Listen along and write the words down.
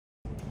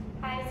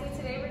Hi, so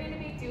today we're going to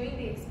be doing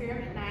the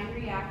experiment 9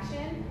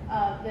 reaction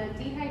of the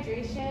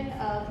dehydration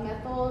of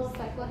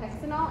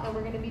methylcyclohexanol, and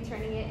we're going to be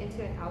turning it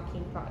into an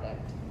alkene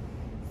product.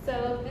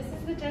 So this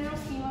is the general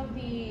scheme of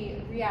the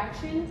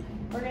reaction.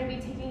 We're going to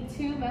be taking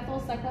 2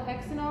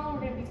 methylcyclohexanol,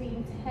 we're going to be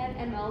taking 10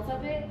 mLs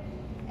of it,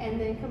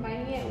 and then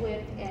combining it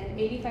with an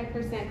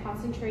 85%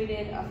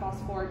 concentrated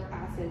phosphoric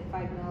acid,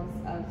 5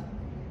 mL of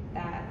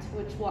that,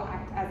 which will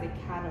act as a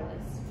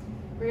catalyst.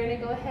 We're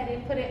going to go ahead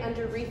and put it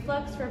under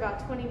reflux for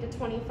about 20 to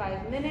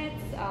 25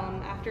 minutes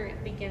after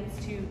it begins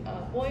to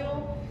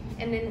boil.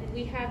 And then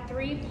we have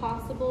 3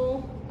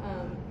 possible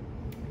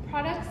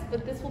products,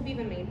 but this will be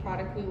the main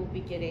product we will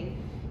be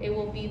getting. It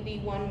will be the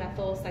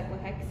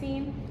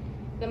 1-methylcyclohexene.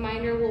 The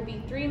minor will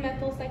be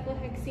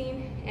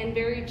 3-methylcyclohexene and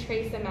very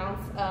trace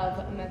amounts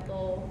of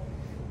methylene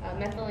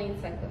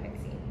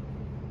cyclohexene.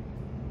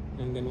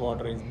 And then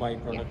water is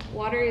byproduct. Yeah,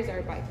 water is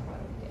our byproduct.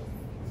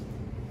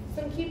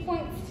 Some key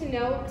points to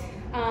note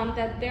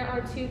that there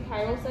are 2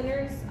 chiral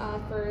centers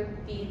for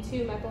the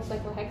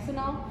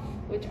 2-methylcyclohexanol,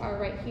 which are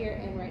right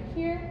here and right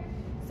here.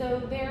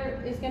 So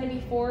there is going to be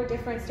 4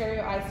 different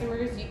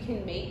stereoisomers you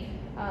can make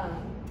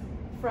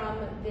from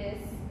this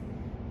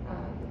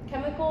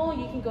chemical.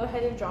 You can go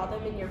ahead and draw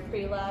them in your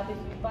pre-lab if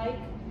you'd like.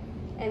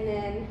 And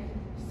then,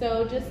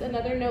 so just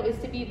another note is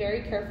to be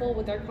very careful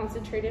with our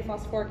concentrated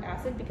phosphoric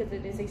acid because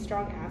it is a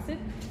strong acid.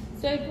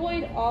 So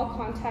avoid all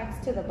contacts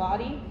to the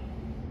body.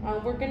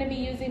 We're going to be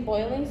using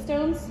boiling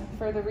stones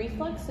for the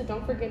reflux, so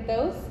don't forget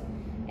those.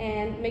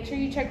 And make sure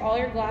you check all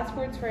your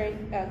glasswares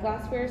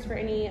for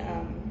any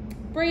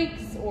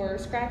breaks or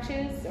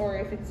scratches or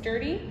if it's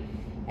dirty.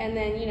 And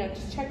then,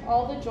 just check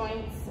all the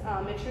joints.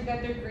 Make sure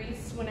that they're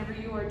greased whenever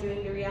you are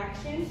doing the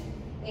reaction.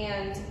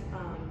 And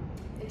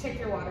check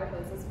your water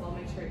hose as well.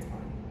 Make sure it's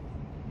on.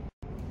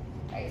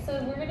 Alright,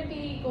 so we're going to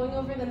be going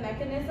over the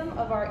mechanism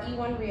of our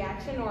E1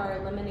 reaction or our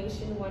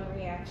elimination 1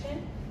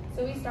 reaction.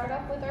 So we start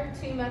off with our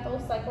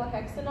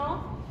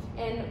 2-methylcyclohexanol,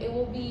 and it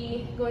will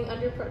be going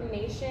under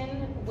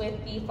protonation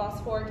with the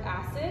phosphoric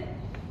acid.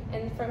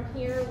 And from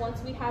here,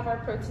 once we have our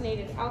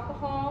protonated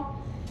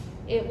alcohol,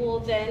 it will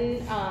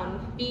then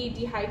be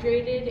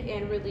dehydrated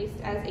and released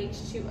as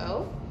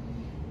H2O.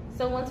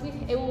 So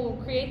it will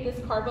create this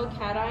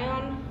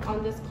carbocation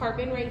on this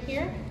carbon right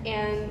here,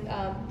 and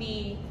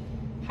the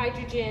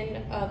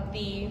hydrogen of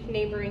the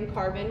neighboring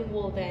carbon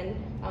will then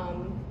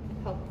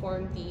help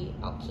form the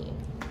alkene.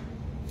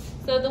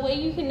 So the way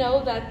you can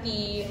know that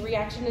the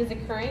reaction is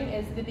occurring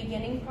is the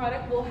beginning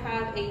product will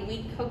have a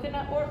weak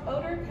coconut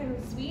odor, kind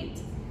of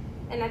sweet.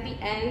 And at the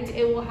end,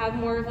 it will have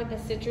more of like a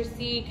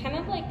citrusy, kind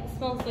of like,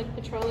 smells like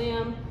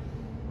petroleum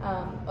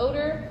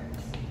odor.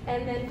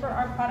 And then for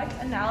our product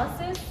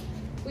analysis,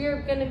 we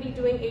are going to be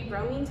doing a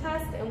bromine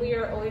test, and we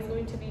are always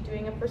going to be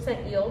doing a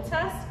 % yield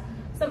test.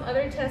 Some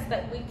other tests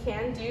that we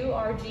can do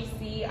are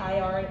GC,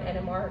 IR, and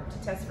NMR to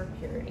test for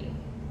purity.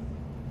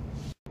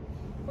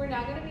 We're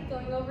now going to be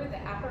going over the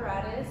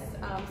apparatus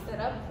set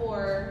up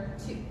for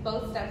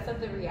both steps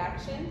of the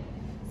reaction.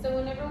 So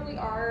whenever we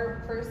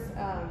are first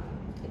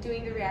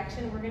doing the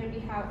reaction, we're going to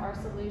have our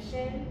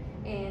solution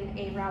in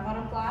a round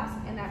bottom flask,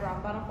 and that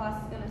round bottom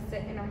flask is going to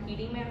sit in our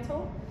heating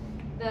mantle.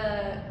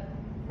 The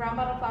round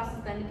bottom flask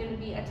is then going to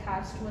be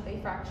attached with a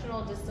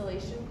fractional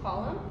distillation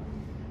column.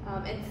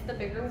 It's the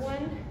bigger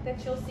one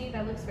that you'll see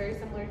that looks very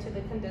similar to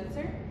the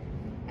condenser.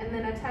 And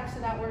then attached to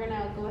that, we're going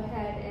to go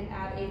ahead and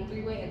add a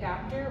 3-way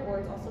adapter, or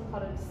it's also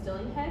called a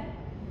distilling head.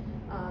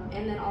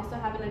 And then also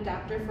have an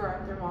adapter for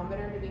our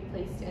thermometer to be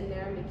placed in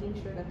there,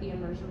 making sure that the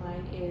immersion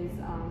line is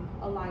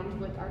aligned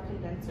with our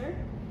condenser.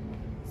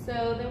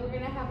 So then we're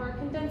going to have our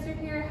condenser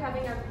here,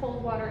 having our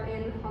cold water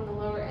in on the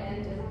lower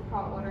end and our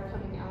hot water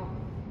coming out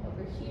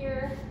over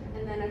here.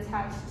 And then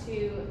attached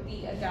to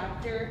the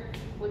adapter,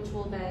 which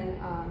will then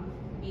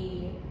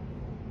be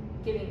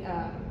giving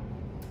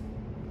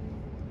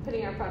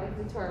putting our product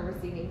into our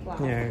receiving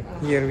flask. Yeah,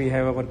 here we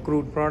have our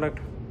crude product.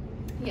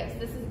 Yes,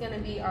 this is going to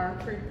be our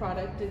crude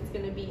product. It's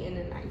going to be in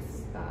a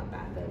nice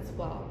bath as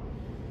well.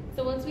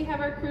 So once we have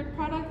our crude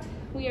product,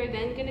 we are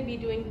then going to be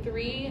doing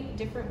 3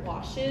 different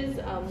washes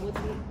on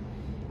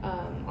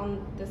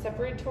the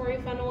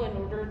separatory funnel in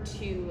order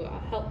to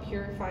help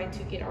purify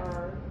to get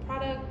our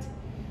product.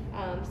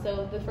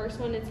 So the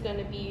first one is going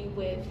to be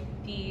with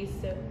the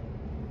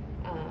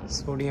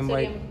sodium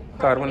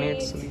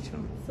bicarbonate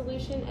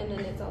solution, and then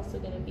it's also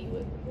going to be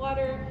with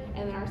water,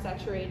 and then our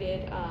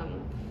saturated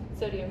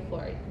sodium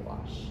chloride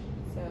wash.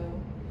 So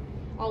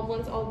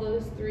once all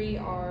those 3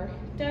 are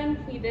done,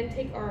 we then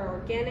take our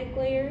organic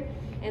layer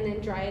and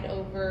then dry it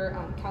over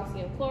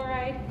calcium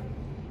chloride.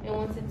 And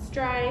once it's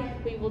dry,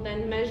 we will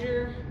then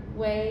measure,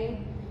 weigh,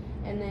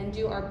 and then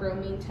do our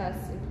bromine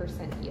tests in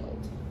 %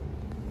 yield.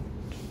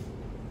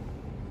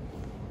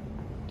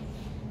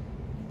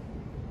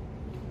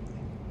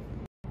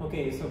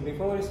 Okay, so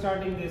before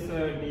starting this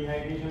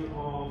dehydration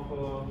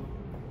of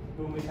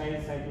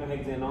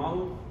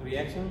 2-methylcyclohexanol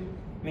reaction,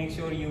 make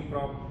sure you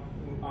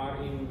are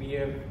in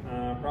wear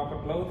proper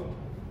clothes,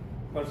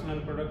 personal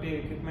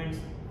protective equipment,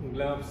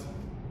 gloves,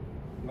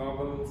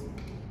 goggles,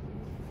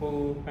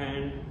 full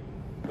pant,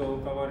 gloves,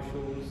 soak our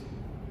shoes,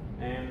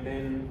 and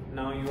then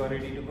now you are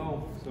ready to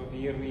go. So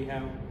here we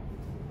have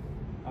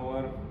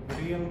our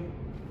reel.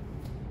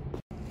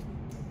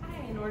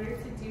 Hi, in order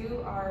to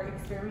do our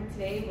experiment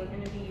today, we're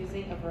going to be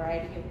using a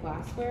variety of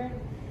glassware.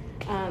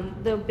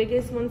 The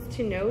biggest ones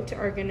to note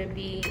are going to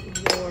be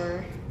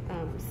your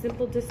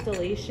simple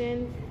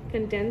distillation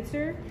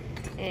condenser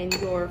and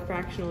your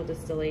fractional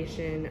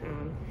distillation.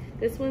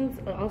 This one's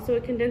also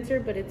a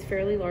condenser, but it's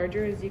fairly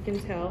larger, as you can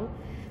tell.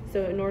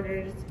 So in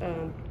order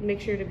to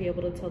make sure to be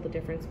able to tell the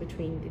difference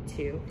between the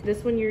two.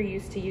 This one you're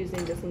used to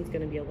using, this one's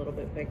going to be a little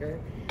bit bigger.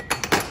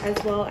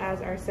 As well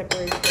as our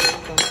separator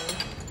funnel,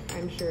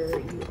 I'm sure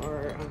you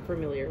are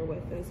familiar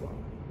with as well.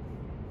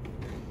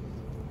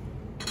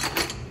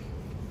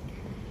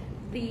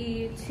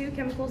 The two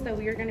chemicals that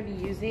we are going to be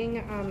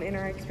using in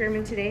our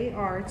experiment today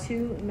are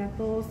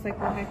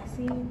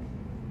 2-methylcyclohexene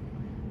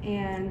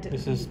and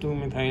this is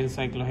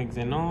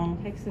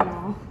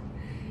 2-methylcyclohexanol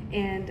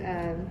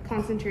and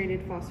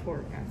concentrated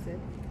phosphoric acid.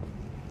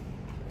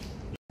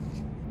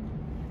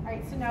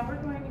 Alright, so now we're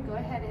going to go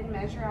ahead and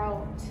measure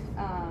out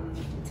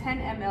 10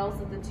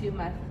 mLs of the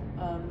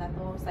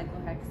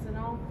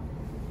 2-methylcyclohexanol,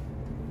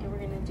 and we're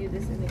going to do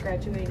this in the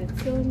graduated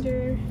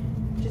cylinder.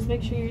 Just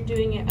make sure you're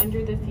doing it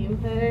under the fume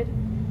hood,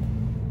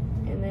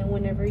 and then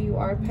whenever you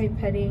are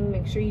pipetting,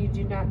 make sure you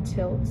do not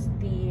tilt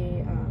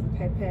the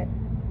pipette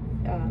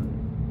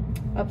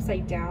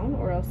upside down,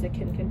 or else it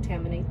can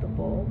contaminate the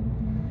bowl.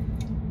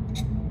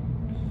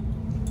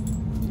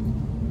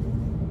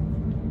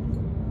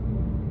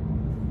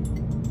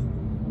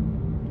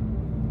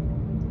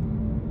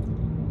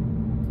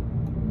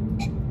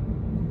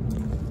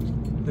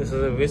 This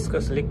is a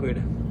viscous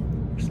liquid.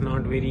 It's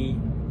not very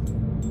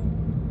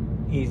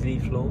easily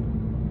flow.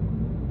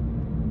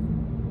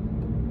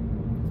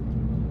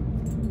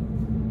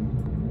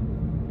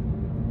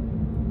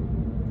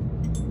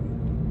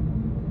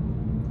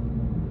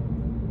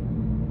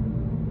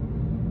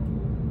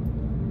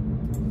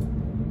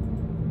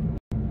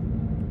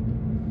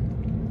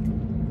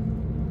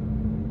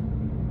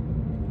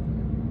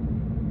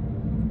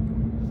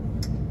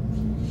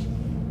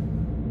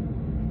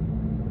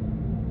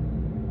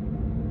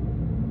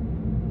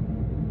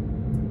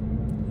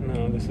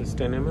 Now this is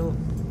 10 ml.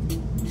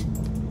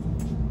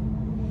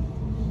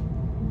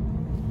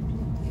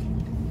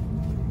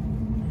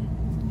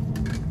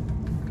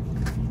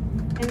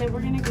 And then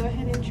we're going to go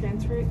ahead and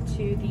transfer it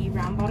to the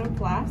round bottom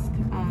flask.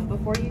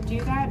 Before you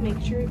do that, make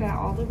sure that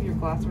all of your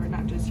glassware,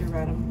 not just your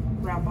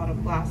round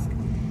bottom flask,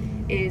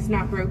 is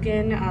not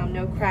broken,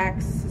 no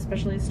cracks,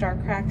 especially star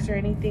cracks or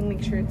anything.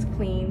 Make sure it's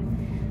clean.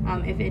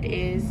 If it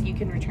is, you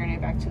can return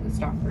it back to the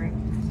stock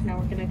room. So now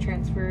we're going to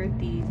transfer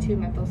the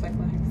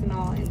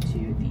 2-methylcyclohexanol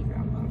into the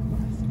round bottom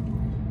flask.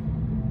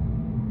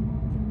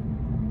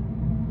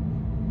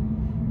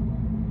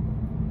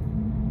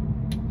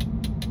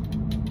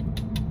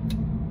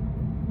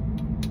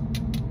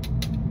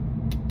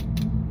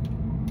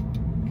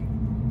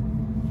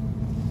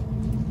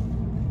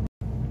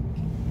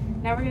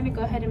 Now we're going to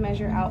go ahead and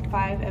measure out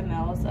 5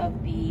 mLs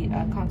of the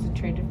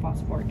concentrated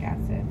phosphoric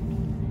acid.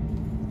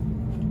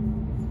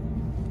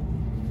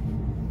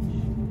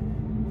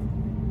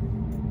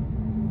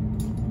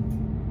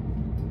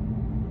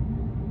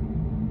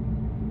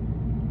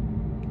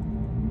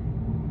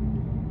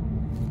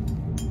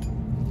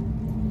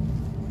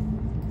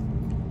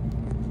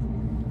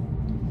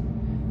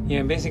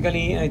 Yeah,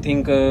 basically I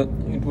think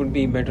it would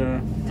be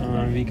better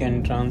we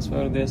can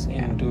transfer this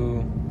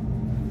into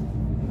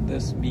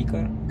this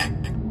beaker,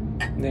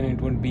 then it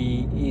would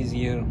be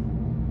easier.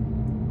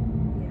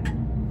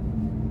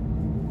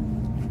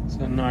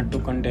 So not to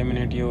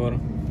contaminate your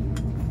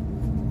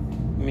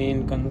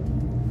main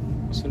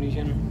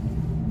solution.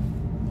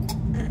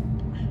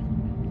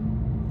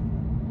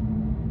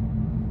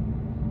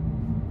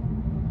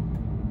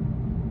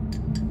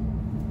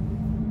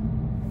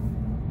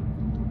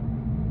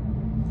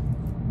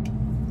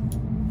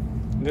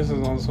 This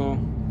is also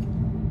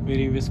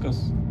very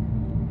viscous,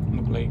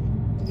 look like.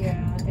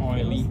 Yeah, it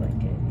oily. feels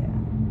like it, yeah.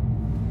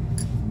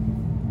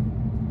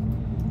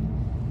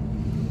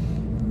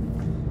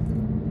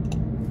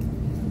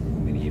 How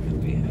many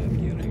ml we have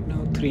here right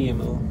now? 3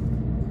 ml.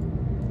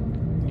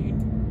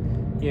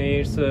 Yeah,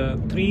 it's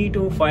 3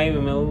 to 5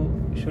 ml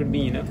should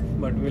be enough,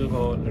 but we'll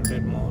go a little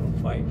bit more,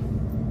 5.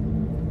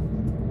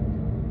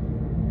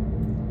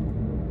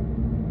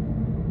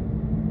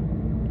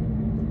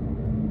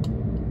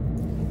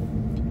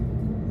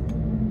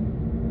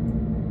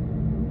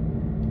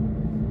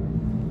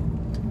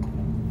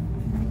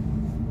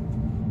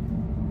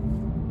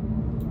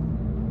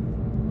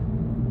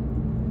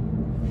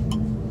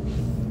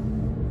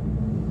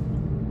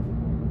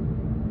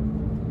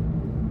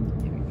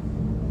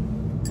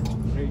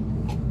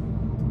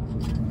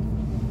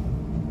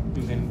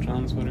 Then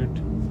transfer it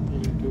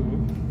into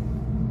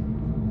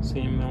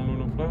same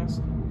amount of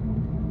flask.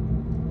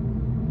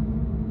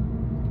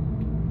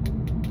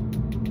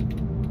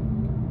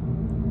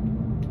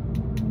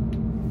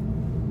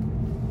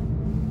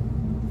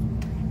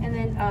 And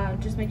then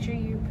just make sure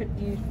you put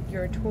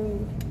your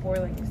 2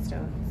 boiling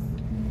stones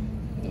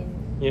in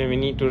Yeah, we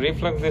need to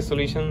reflux this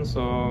solution,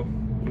 so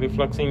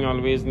refluxing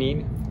always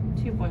need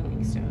 2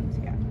 boiling stones,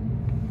 yeah.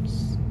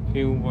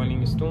 Few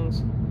boiling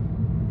stones.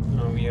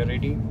 Now we are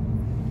ready.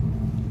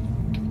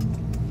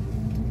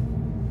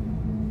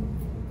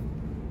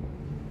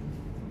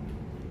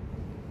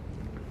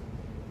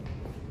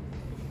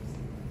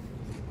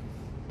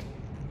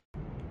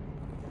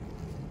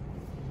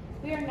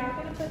 We are now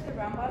going to put the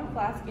round bottom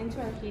flask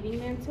into our heating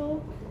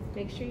mantle.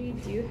 Make sure you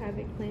do have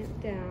it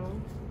clamped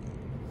down.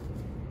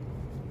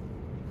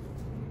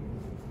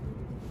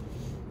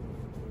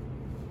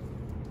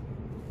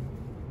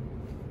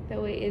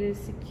 That way it is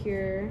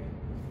secure.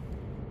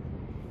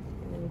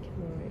 And then we can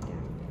lower it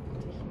down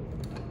to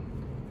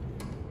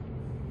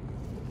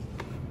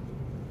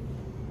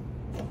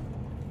here.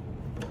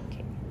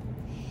 Okay.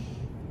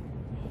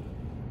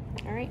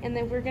 All right, and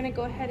then we're gonna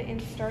go ahead and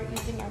start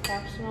using our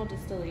fractional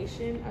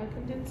distillation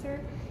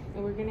condenser,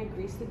 and we're gonna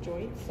grease the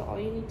joints. So all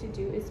you need to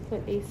do is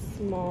put a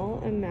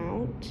small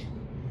amount,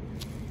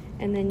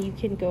 and then you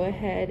can go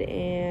ahead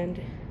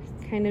and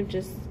kind of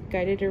just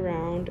guide it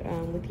around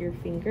with your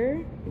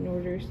finger in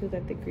order so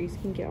that the grease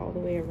can get all the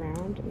way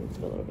around. And let's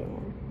put a little bit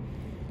more.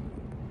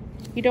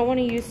 You don't want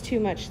to use too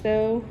much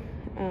though,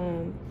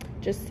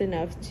 just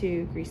enough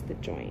to grease the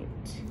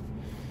joint.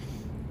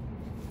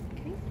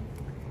 Okay,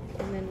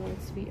 and then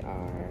once we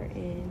are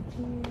in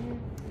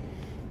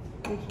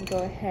here, we can go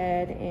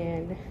ahead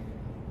and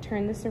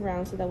turn this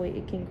around so that way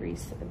it can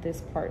grease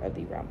this part of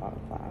the round bottom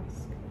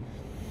flask.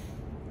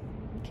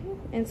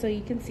 And so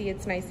you can see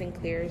it's nice and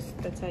clear. So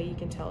that's how you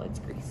can tell it's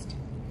greased.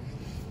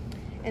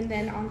 And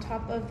then on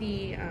top of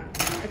the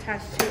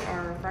attached to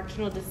our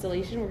fractional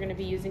distillation, we're going to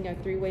be using a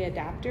 3-way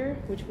adapter,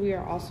 which we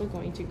are also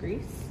going to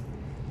grease.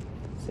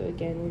 So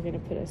again, we're going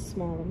to put a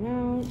small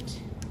amount,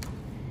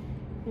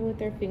 and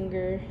with our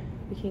finger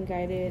we can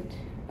guide it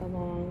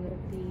along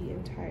the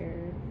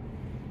entire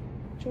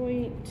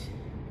joint,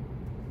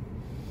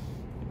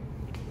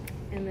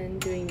 and then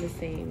doing the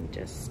same,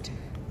 just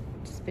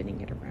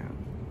spinning it around,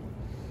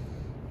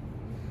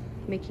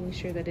 making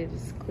sure that it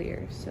is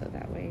clear so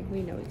that way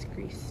we know it's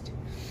greased.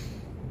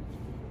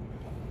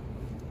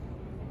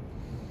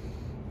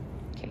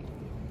 Okay,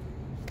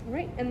 all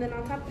right, and then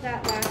on top of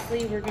that,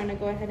 lastly, we're going to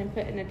go ahead and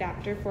put an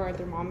adapter for our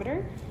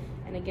thermometer,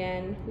 and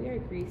again, we are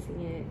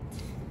greasing it.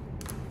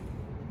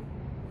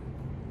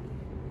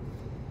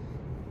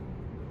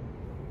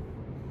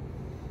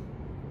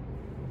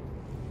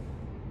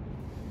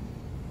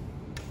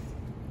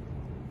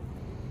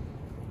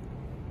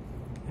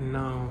 And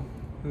now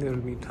there will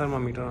be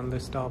thermometer on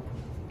this top.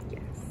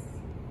 Yes.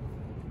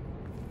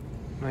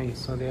 Nice.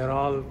 So they are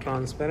all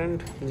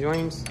transparent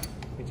joints,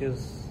 which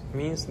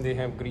means they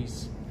have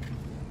grease.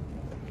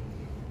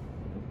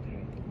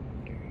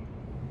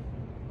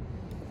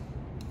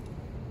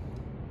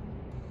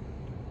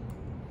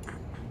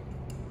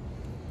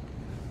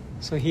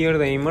 So here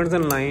the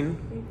immersion line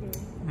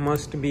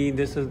must be,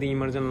 this is the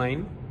immersion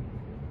line,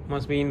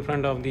 must be in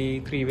front of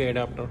the 3-way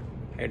adapter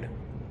head.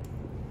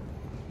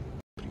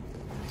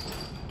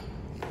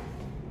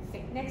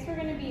 Next, we're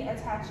going to be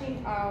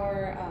attaching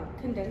our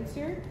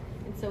condenser,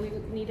 and so we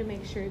need to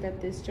make sure that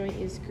this joint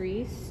is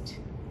greased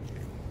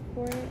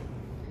for it.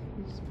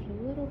 Just put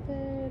a little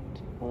bit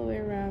all the way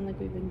around like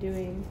we've been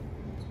doing,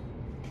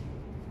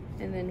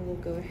 and then we'll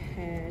go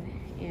ahead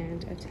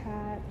and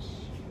attach.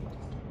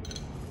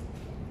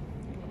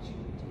 Make sure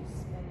you do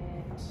spin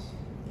it,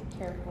 be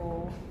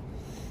careful,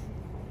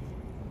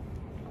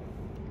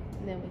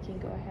 and then we can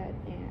go ahead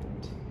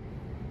and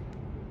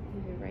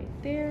leave it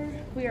right there.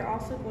 We are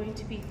also going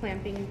to be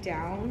clamping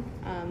down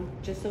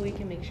just so we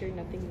can make sure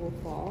nothing will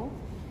fall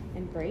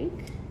and break.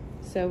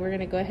 So we're going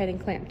to go ahead and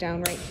clamp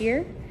down right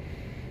here.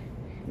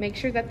 Make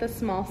sure that the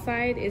small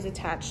side is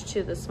attached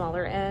to the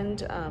smaller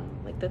end,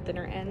 like the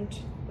thinner end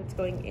that's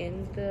going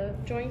in the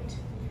joint.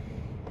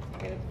 I'm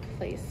going to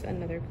place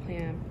another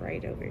clamp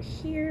right over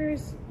here.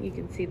 So you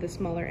can see the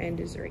smaller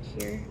end is right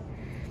here.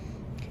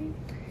 Okay.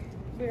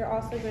 We're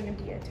also going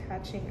to be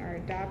attaching our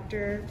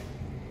adapter.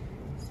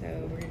 So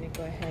we're going to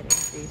go ahead and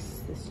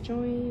grease this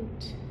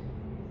joint.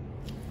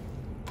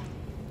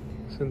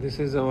 So this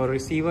is our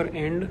receiver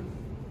end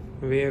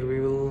where we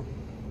will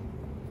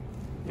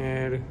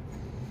add,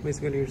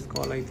 basically it's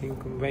called, I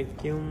think,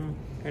 vacuum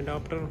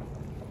adapter.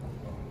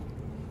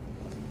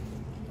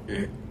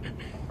 Okay,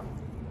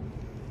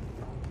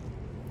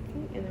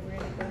 and then we're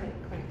going to go ahead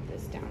and clamp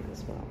this down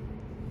as well.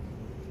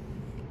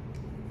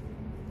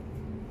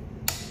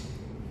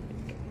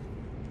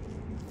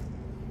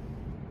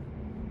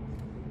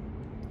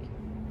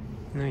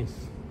 Nice.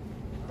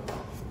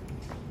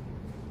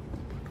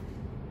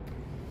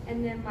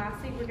 And then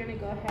lastly, we're going to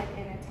go ahead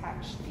and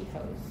attach the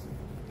hose.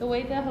 The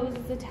way the hose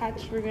is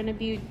attached, we're going to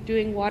be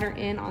doing water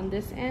in on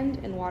this end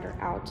and water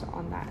out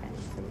on that end.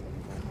 So we're going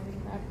to go ahead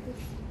and grab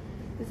this.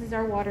 This is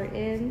our water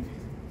in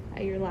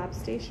at your lab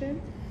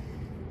station.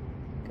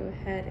 Go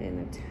ahead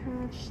and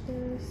attach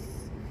this.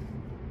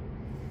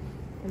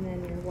 And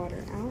then your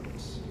water out.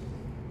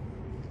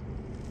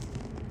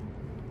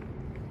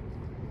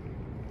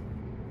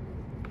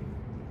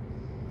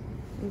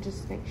 And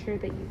just make sure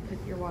that you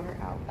put your water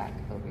out back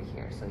over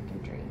here so it can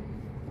drain.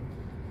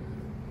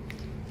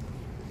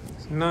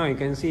 So now you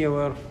can see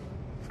our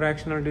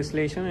fractional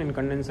distillation and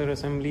condenser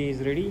assembly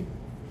is ready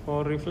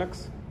for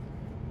reflux.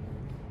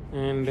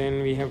 And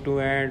then we have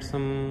to add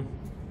some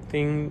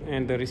thing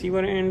at the receiver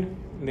end,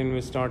 then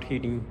we start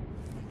heating.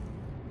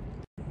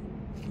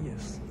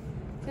 Yes.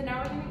 So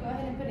now we're going to go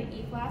ahead and put an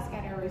E-flask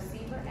at our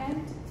receiver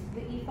end.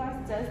 The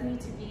E-flask does need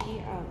to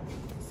be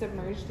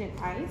submerged in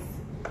ice.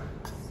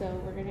 So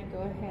we're going to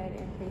go ahead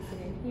and place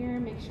it in here.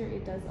 Make sure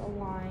it does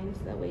align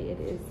so that way it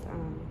is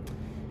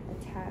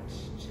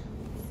attached.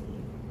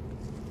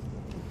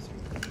 Let's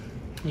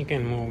see. You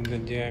can move the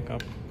jack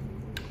up.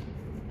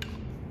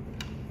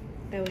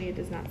 That way it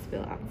does not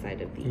spill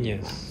outside of the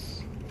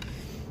Yes.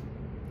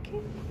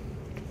 Okay.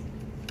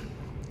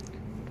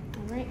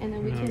 All right, and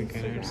then we now can we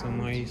can add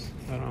some ice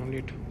around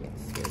it.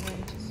 Yes, we're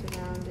going to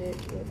surround it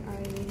with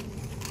ice.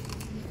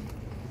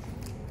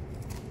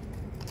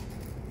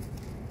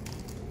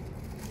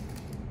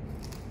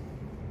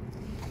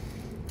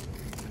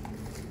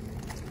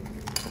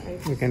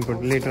 We can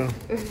put later.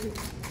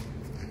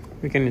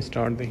 We can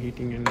start the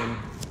heating and then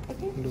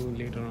do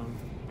later on.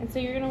 And so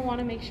you're going to want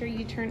to make sure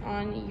you turn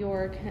on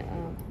your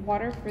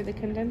water for the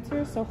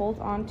condenser. So hold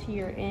on to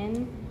your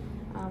end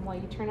while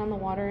you turn on the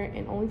water,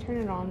 and only turn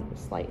it on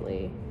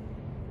slightly.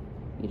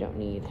 You don't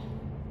need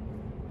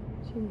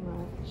too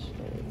much.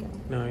 There we go.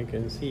 Now you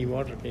can see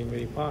water came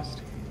very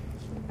fast.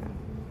 Yeah.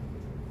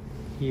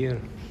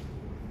 Here.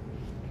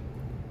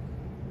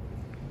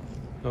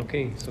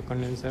 Okay, so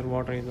condenser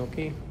water is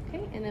okay.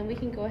 Okay, and then we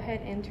can go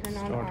ahead and turn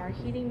on our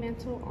heating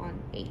mantle on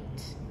 8.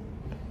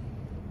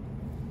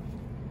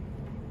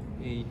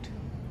 8.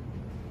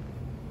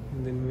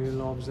 And then we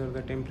will observe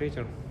the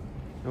temperature.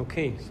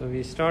 Okay, so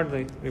we start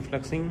the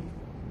refluxing,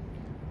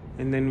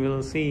 and then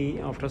we'll see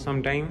after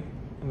some time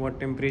what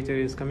temperature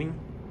is coming.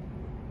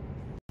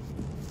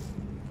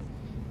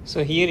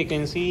 So here you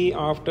can see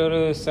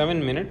after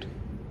 7 minutes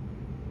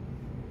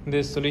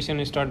this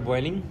solution start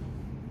boiling,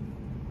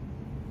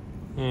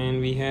 and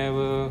we have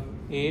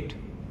 8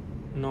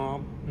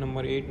 knob,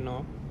 number 8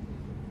 knob,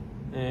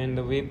 and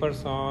the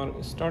vapors are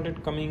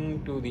started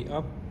coming to the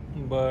up,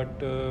 but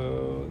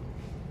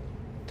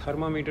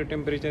thermometer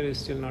temperature is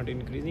still not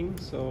increasing,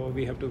 so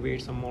we have to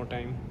wait some more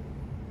time.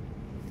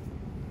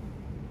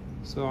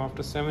 So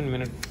after 7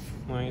 minutes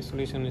my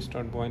solution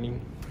start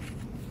boiling.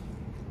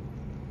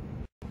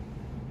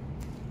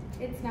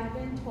 It's now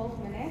been 12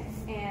 minutes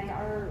and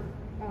our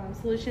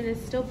solution is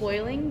still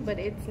boiling, but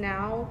it's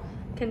now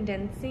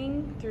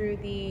condensing through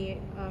the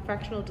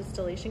fractional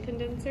distillation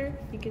condenser.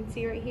 You can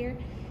see right here,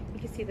 you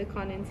can see the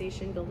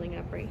condensation building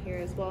up right here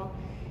as well.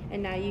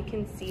 And now you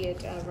can see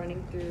it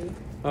running through.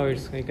 Oh,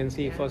 I can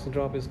see first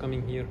drop is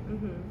coming here.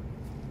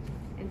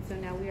 And so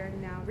now we are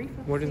now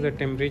refluxing. What is the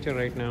temperature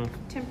right now?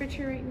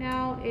 Temperature right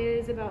now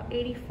is about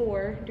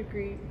 82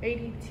 degrees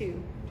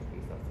Celsius.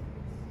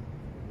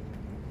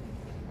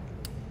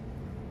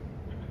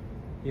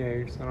 Yeah,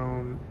 it's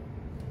around,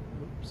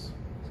 it's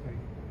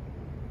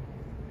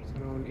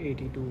around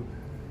 82.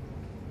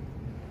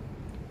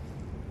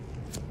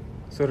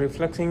 So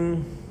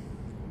refluxing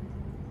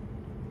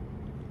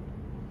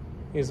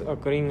is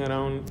occurring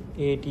around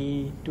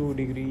 82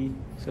 degrees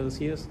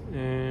Celsius,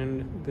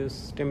 and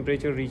this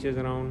temperature reaches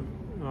around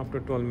after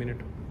 12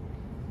 minutes.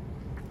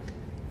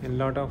 And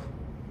lot of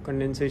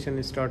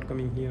condensation start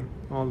coming here.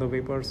 All the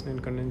vapors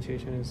and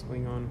condensation is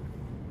going on.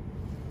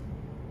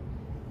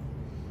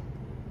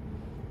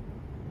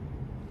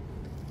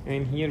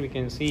 And here we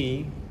can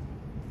see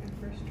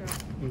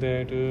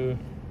that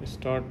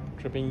start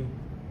dripping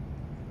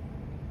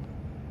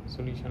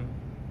solution.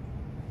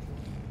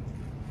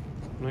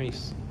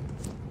 Nice.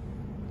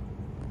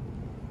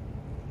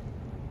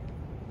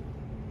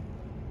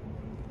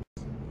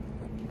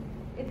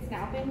 It's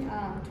now been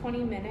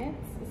 20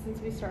 minutes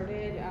since we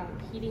started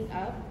heating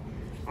up.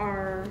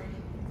 Our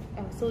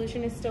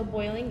solution is still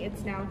boiling.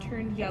 It's now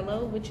turned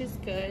yellow, which is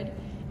good.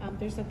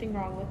 There's nothing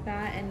wrong with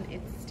that, and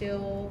it's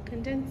still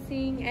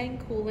condensing and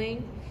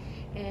cooling,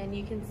 and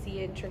you can see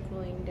it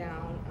trickling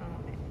down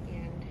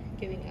and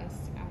giving us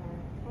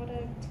our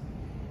product,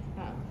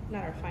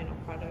 not our final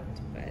product,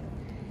 but,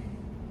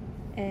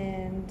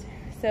 and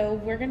so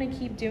we're gonna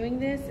keep doing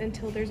this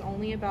until there's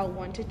only about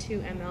 1 to 2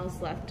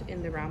 mLs left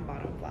in the round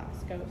bottom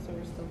flask. So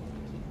we're still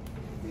gonna keep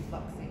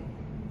refluxing.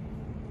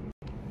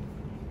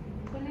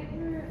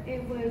 Whenever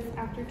it was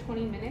after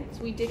 20 minutes,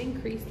 we did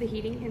increase the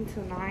heating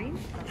into 9,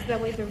 so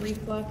that way the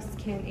reflux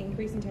can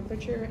increase in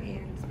temperature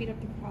and speed up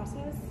the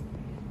process.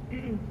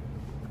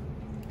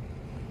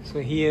 So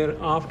here,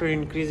 after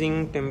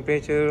increasing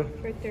temperature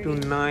to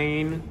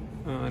 9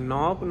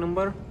 knob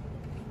number,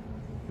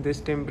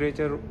 this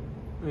temperature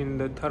in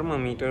the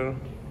thermometer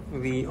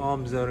we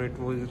observe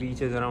it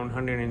reaches around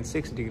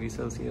 106 degrees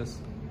Celsius,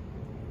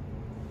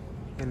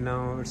 and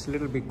now it's a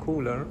little bit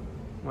cooler.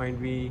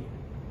 Might be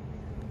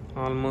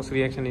almost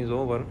reaction is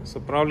over, so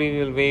probably we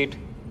will wait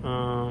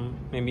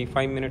maybe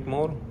 5 minutes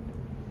more,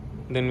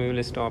 then we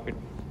will stop it.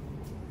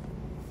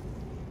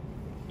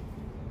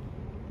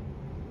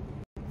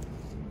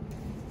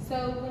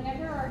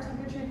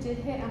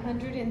 did hit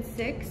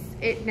 106.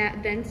 It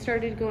then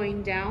started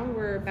going down.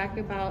 We're back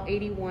about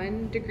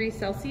 81 degrees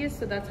Celsius,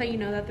 so that's how you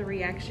know that the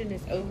reaction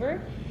is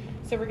over.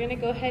 So we're gonna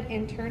go ahead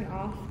and turn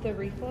off the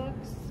reflux.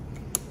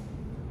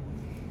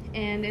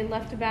 And it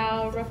left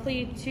about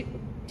roughly 2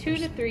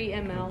 to 3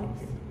 ml.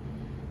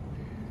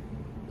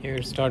 Here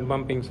it start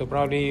bumping, so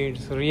probably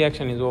its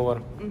reaction is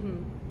over.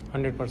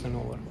 100%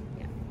 over.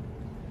 Yeah.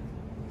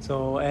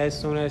 So as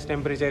soon as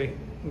temperature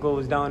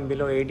goes down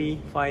below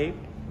 85,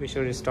 we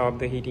should stop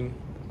the heating.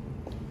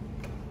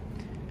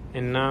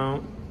 And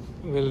now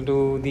we'll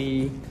do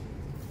the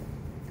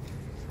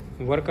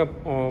workup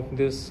of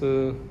this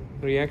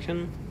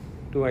reaction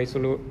to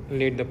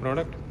isolate the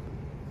product.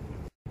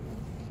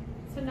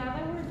 So now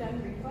that we're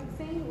done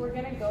refluxing, we're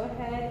gonna go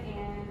ahead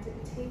and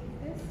take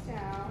this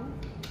down.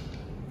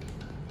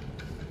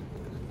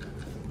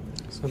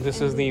 So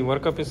this is the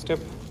workup step.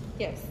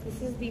 Yes,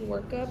 this is the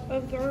workup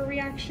of our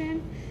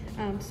reaction.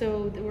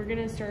 So we're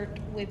gonna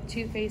start with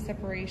two-phase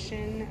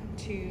separation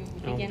to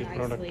begin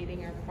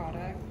isolating our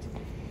product.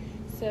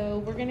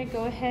 So we're gonna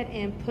go ahead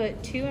and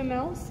put 2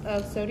 ml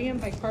of sodium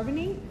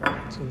bicarbonate.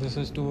 So this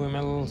is 2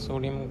 ml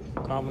sodium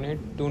carbonate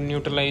to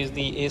neutralize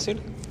the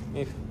acid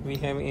if we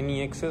have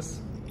any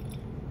excess.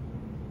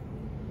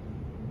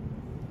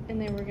 And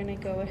then we're gonna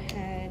go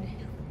ahead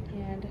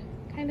and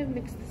kind of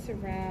mix this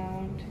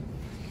around.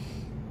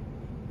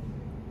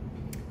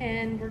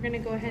 And we're gonna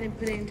go ahead and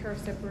put it into our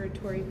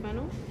separatory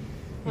funnel.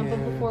 But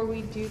before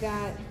we do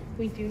that,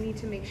 we do need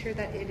to make sure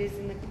that it is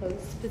in the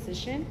closed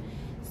position.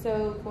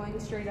 So going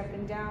straight up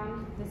and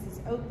down, this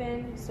is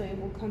open, so it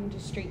will come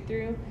just straight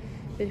through.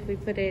 But if we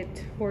put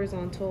it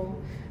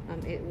horizontal,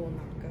 it will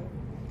not go.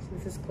 So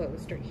this is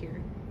closed right here.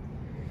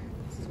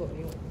 This is what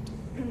we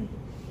want.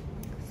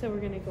 So we're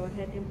gonna go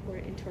ahead and pour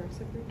it into our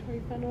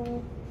separatory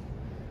funnel.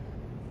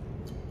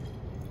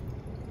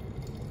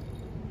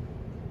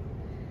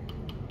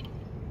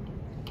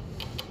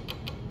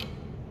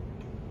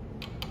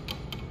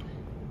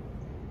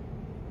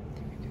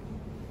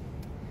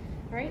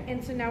 All right,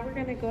 and so now we're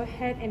gonna go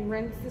ahead and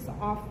rinse this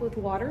off with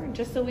water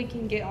just so we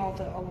can get all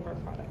of our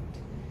product.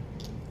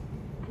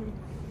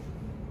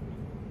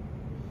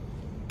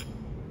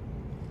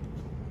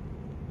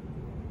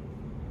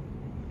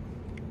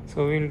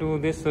 So we'll do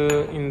this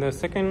in the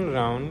second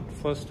round.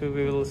 First we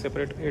will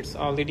separate. It's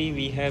already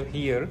we have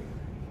here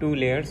 2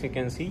 layers, you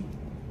can see.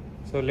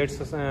 So let's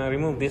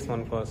remove this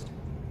one first.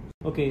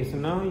 Okay, so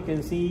now you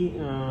can see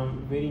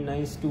very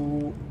nice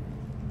 2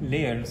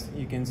 layers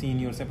you can see in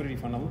your separatory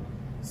funnel.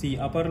 See,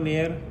 upper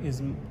layer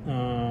is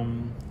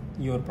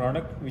your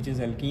product, which is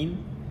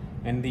alkene,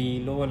 and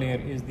the lower layer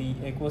is the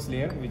aqueous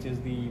layer, which is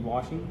the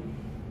washing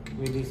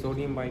with the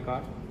sodium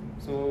bicarb.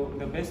 So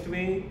the best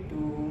way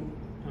to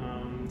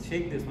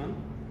shake this one,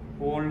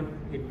 hold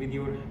it with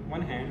your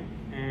one hand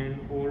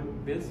and hold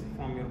this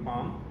from your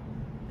palm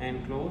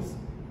and close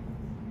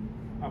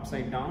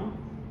upside down,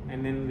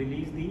 and then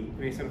release the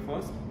racer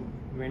first,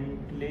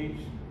 ventilate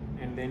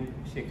and then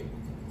shake it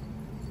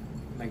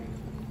like this.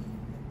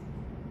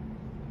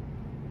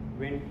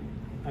 Vent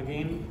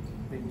again,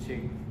 then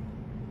shake.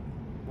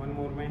 One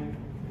more vent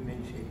and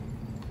then shake.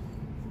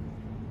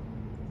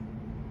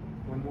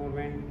 One more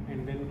vent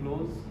and then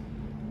close.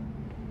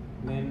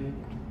 Then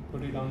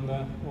put it on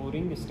the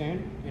O-ring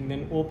stand and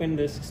then open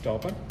this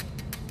stopper.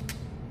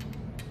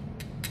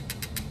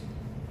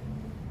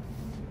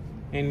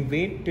 And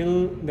wait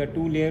till the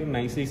 2 layers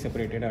nicely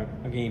separated out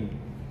again.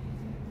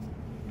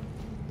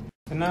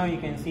 So now you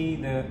can see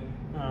the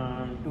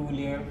 2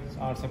 layers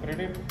are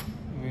separated.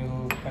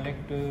 We'll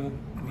collect the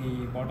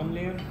bottom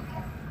layer.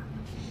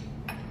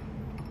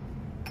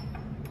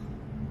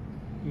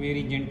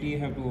 Very gently you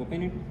have to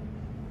open it.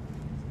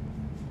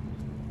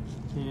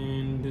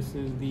 And this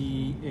is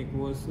the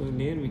aqueous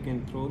layer. We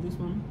can throw this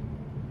one.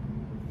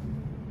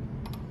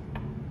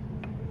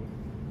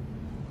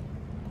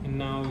 And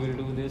now we'll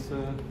do this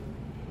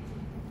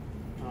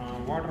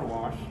water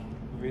wash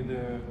with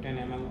 10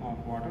 ml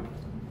of water.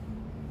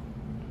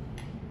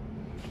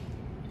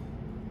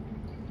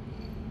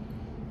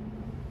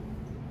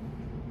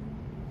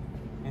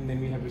 And then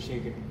we have to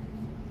shake it.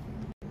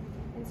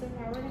 And so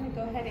now we're going to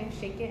go ahead and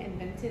shake it and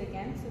vent it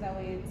again so that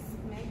way it's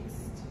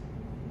mixed.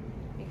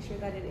 Make sure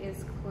that it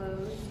is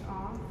closed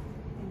off.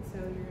 And so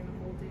you're going to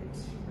hold it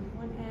from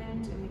one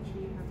end and make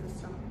sure you have the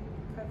stomach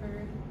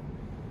covered.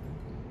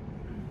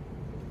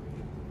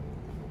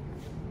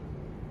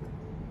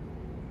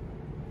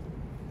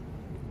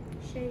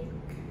 Shake,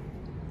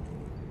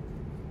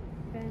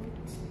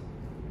 vent,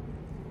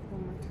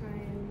 one more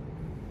time,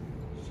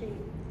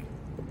 shake.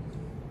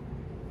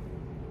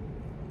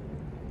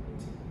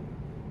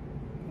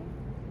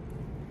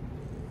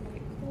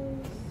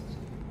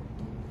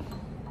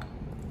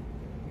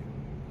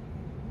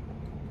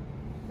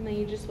 And then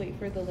you just wait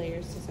for the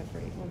layers to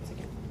separate once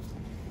again.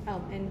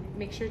 And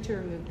make sure to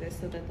remove this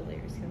so that the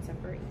layers can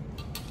separate.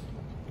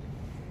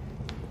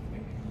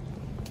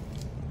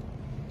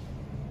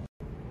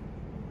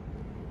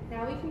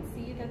 Now we can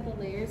see that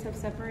the layers have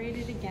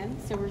separated again,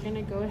 so we're going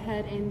to go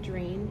ahead and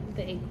drain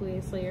the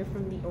aqueous layer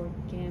from the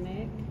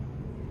organic.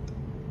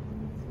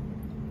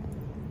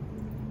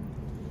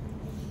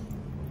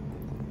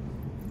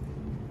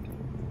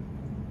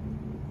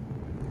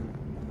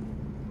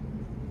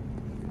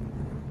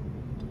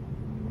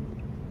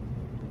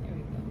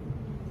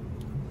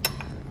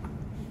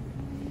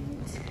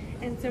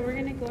 And so we're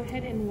gonna go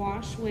ahead and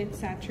wash with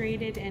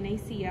saturated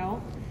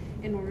NaCl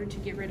in order to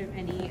get rid of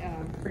any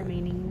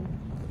remaining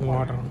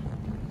water.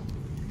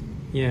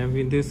 Yeah,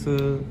 with this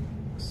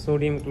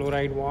sodium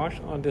chloride wash,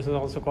 or this is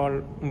also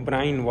called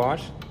brine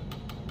wash,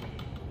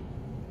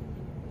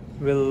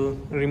 will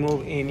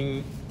remove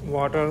any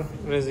water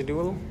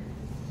residual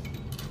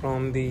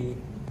from the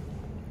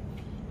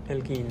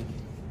alkene.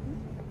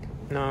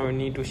 Now we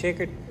need to shake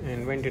it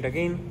and vent it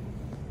again.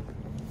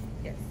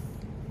 Yes.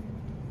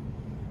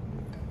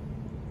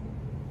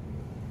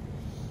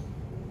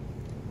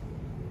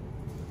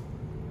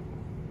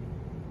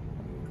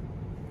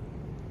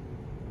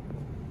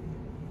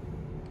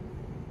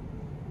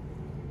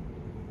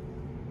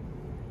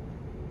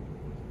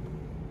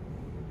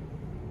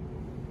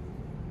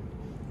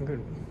 Good.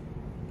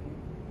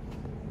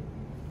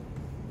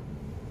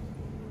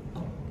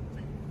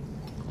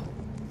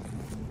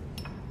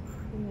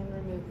 And then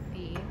remove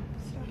the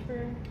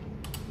stuffer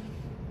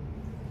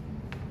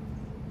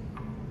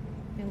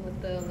and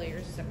let the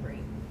layers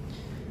separate.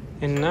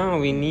 And now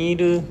we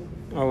need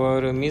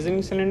our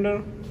measuring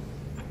cylinder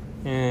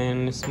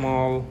and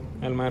small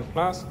Elmer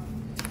flask.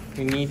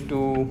 We need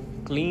to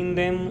clean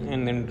them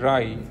and then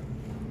dry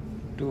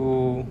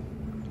to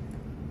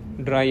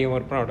dry our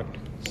product.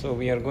 So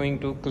we are going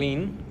to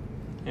clean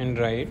and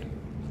dry it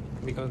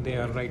because they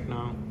are right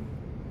now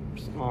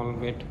all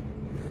wet.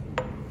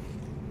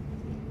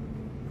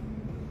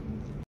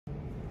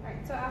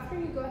 Alright, so after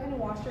you go ahead and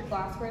wash your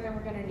glassware that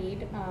we're going to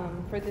need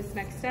for this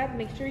next step,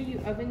 make sure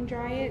you oven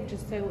dry it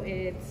just so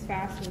it's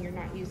fast and you're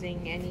not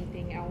using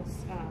anything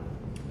else,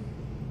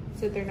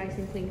 so they're nice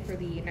and clean for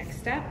the next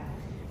step.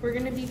 We're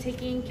going to be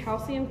taking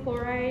calcium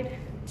chloride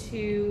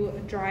to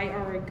dry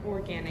our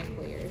organic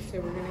layers. So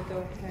we're going to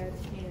go ahead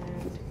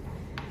and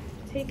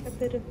take a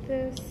bit of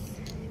this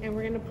and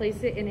we're going to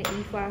place it in an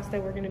e-flask that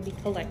we're going to be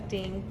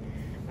collecting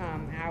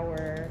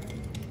our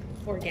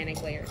organic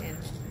layer in.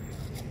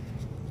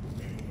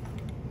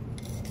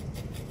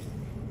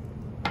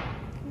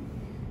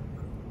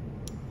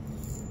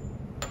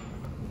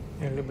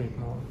 A little bit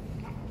more.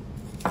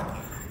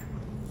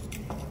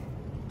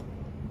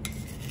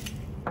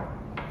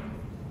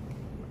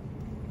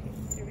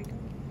 There we go.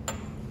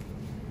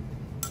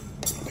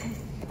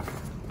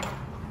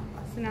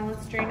 So now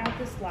let's drain out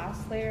this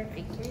last layer of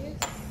aqueous.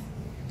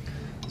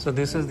 So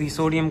this is the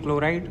sodium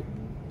chloride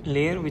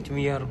layer which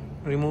we are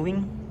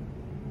removing.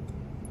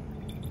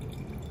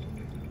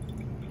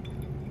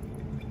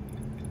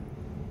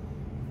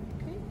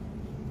 Okay.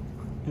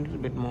 A little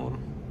bit more,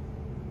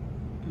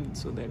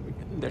 so that we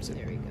can, that's it.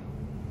 There we go.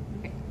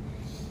 Okay.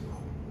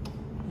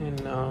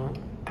 And now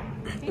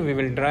we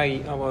will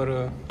dry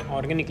our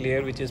organic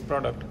layer, which is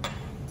product,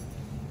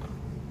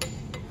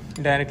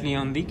 directly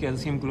on the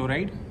calcium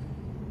chloride.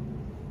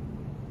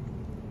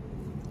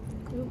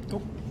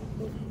 Oh.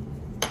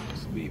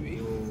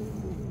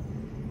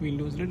 We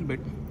lose a little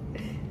bit.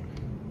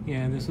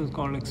 Yeah, this is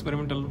called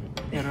experimental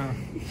error.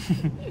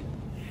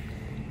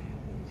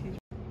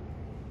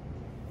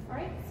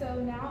 Alright,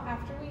 so now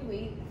after we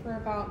wait for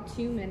about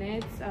 2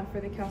 minutes for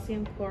the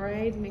calcium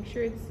chloride, make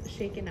sure it's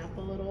shaken up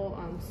a little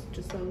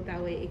just so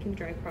that way it can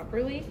dry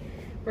properly.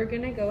 We're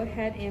going to go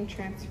ahead and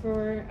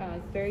transfer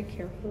very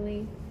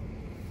carefully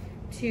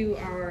to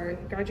our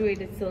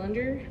graduated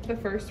cylinder,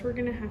 but first we're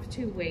going to have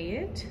to weigh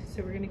it.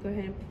 So we're going to go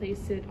ahead and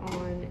place it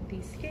on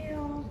the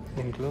scale.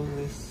 And close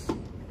this.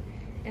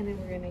 And then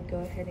we're going to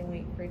go ahead and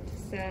wait for it to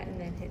set and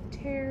then hit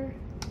tare.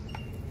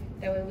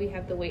 That way we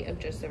have the weight of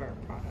just of our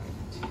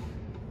product.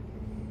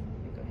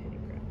 Go ahead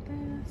and grab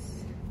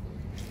this.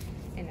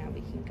 And now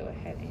we can go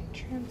ahead and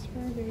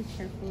transfer very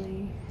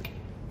carefully.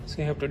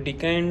 So you have to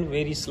decant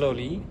very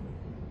slowly,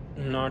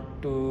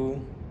 not to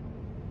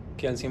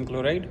calcium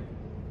chloride.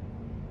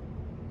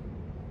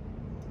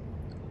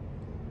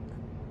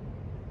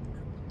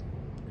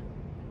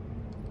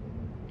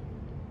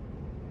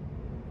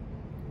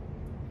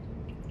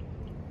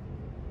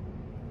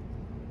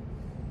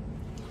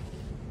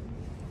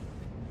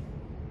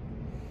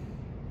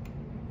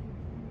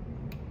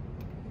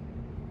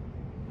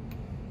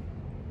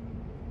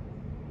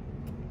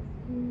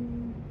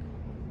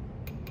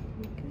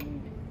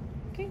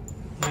 Okay.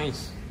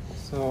 Nice.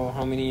 So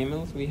how many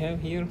mLs we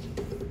have here?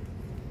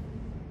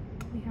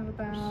 We have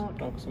about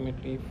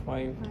Approximately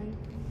 5.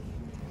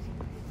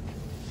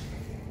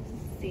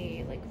 Let's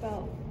see, like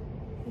about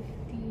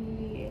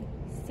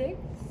 56.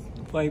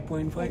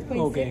 5.5.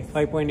 Okay,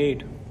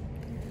 5.8.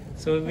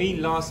 So we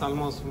lost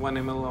almost 1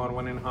 ml or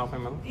 1.5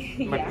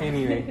 ml. But Yeah.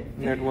 anyway,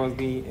 that was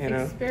the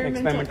error.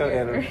 Experimental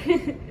error.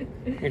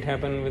 It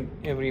happened with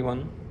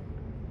everyone.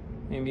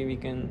 Maybe we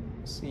can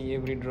see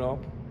every drop.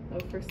 Oh,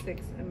 for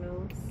 6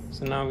 mLs.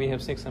 So now we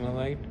have 6 ml,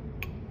 right?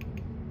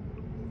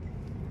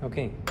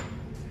 Okay.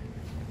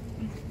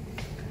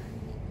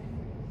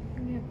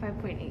 We have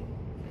 5.8.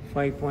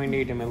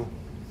 5.8 ml.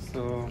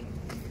 So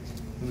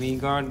we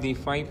got the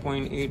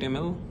 5.8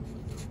 ml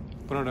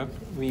product.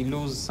 We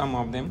lose some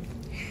of them.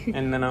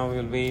 And then now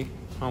we'll weigh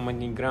how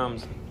many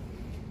grams.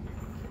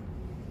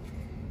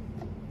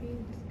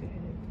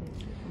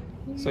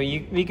 So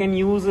we can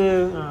use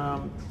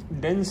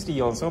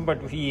density also,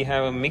 but we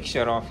have a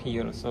mixture of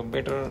here, so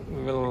better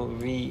will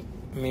we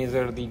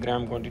measure the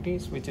gram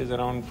quantities, which is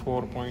around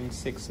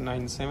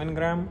 4.697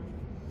 gram,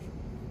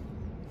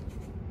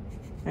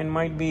 and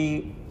might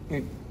be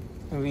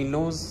we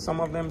lose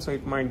some of them, so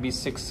it might be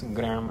 6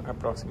 gram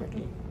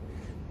approximately.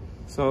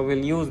 So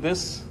we'll use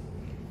this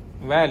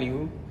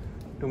value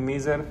to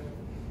measure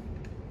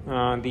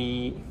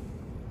the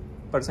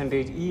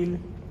percentage yield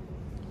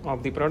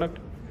of the product,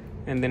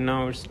 and then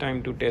now it's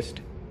time to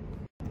test.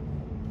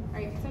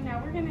 Alright, so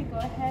now we're going to go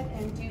ahead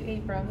and do a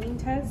bromine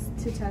test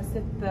to test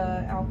if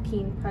the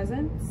alkene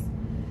presence.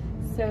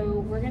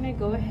 So we're going to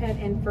go ahead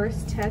and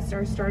first test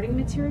our starting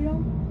material,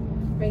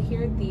 right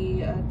here,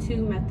 the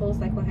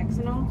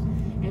 2-methylcyclohexanol,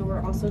 and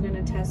we're also going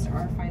to test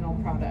our final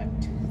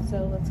product.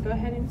 So let's go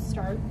ahead and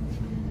start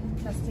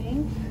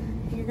testing.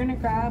 You're going to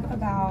grab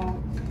about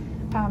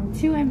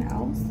 2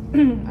 mLs,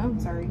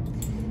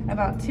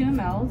 about 2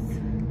 mLs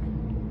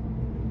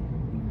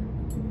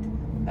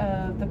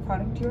of the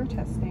product you are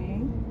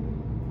testing.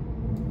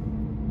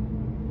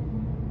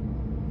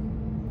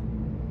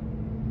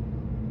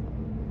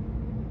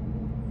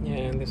 Yeah,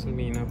 and this will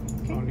be enough,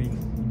 probably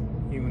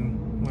even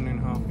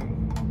 1.5 ml.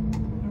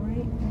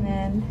 Alright, and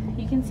then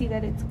you can see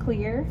that it's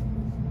clear.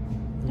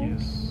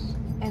 Yes.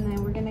 And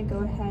then we're going to go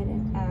ahead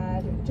and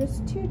add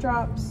just 2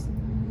 drops.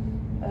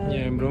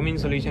 Yeah, bromine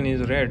solution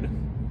is red,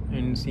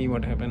 and see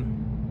what happens.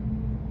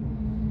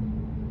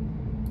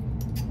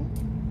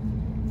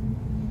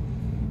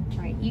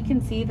 Alright, you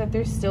can see that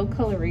there's still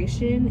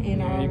coloration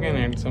in our... You can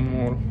add some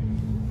more,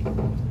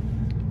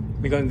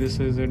 because this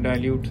is a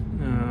dilute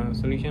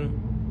solution.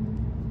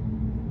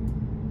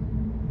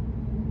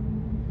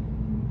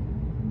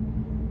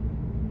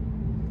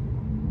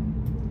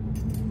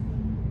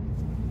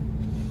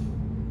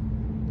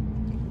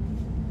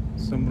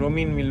 So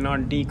bromine will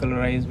not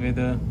decolorize with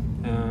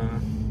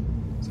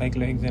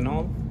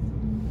cyclohexanol,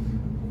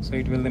 so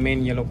it will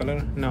remain yellow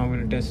color. Now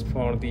we'll test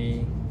for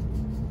the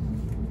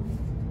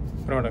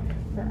product.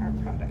 For our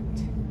product.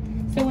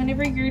 So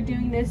whenever you're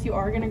doing this, you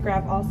are going to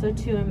grab also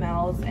 2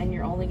 mLs, and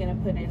you're only going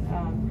to put in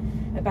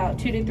about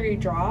 2 to 3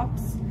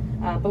 drops,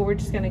 but we're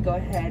just going to go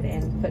ahead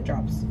and put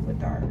drops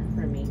with our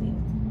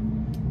remaining.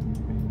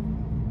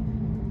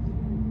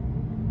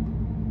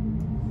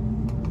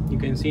 You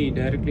can see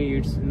directly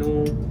it's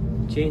no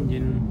change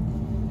in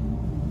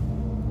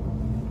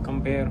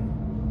compare.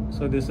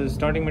 So this is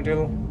starting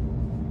material,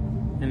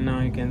 and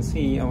now you can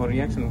see our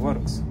reaction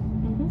works.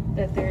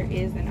 That there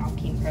is an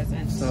alkene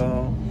present.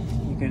 So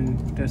you can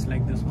test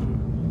like this one.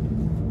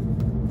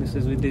 This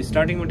is with the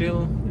starting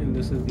material, and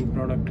this is the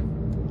product.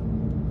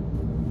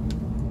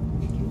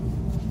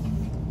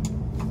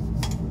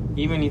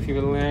 Even if you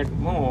will add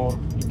more,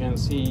 you can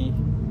see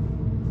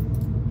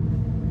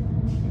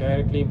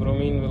directly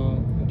bromine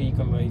will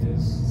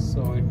decolorize,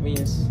 so it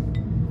means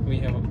we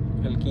have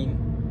alkene.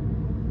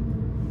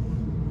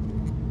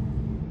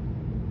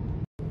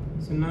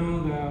 So now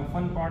the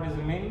fun part is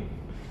remaining,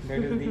 that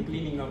is the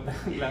cleaning of the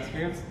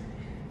glasswares.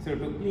 So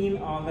to clean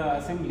all the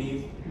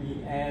assemblies,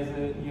 you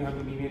have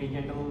to be very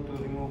gentle to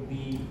remove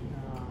the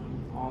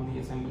all the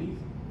assemblies.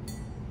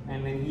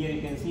 And then here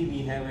you can see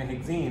we have a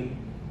hexane,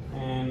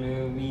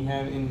 and we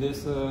have in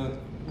this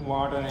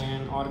water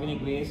and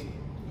organic waste.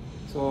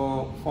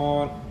 So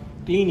for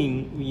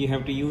cleaning, we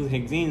have to use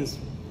hexanes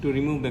to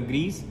remove the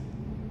grease.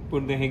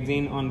 Put the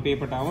hexane on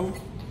paper towel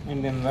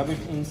and then rub it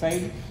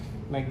inside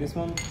like this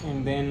one,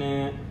 and then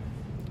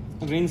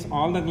rinse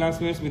all the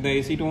glasswares with the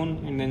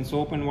acetone, and then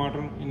soap and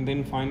water, and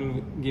then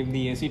finally give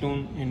the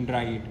acetone and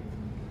dry it.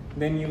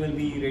 Then you will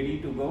be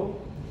ready to go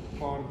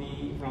from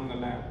the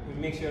lab. We'll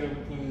make sure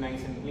everything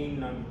nice and clean,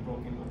 not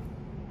broken.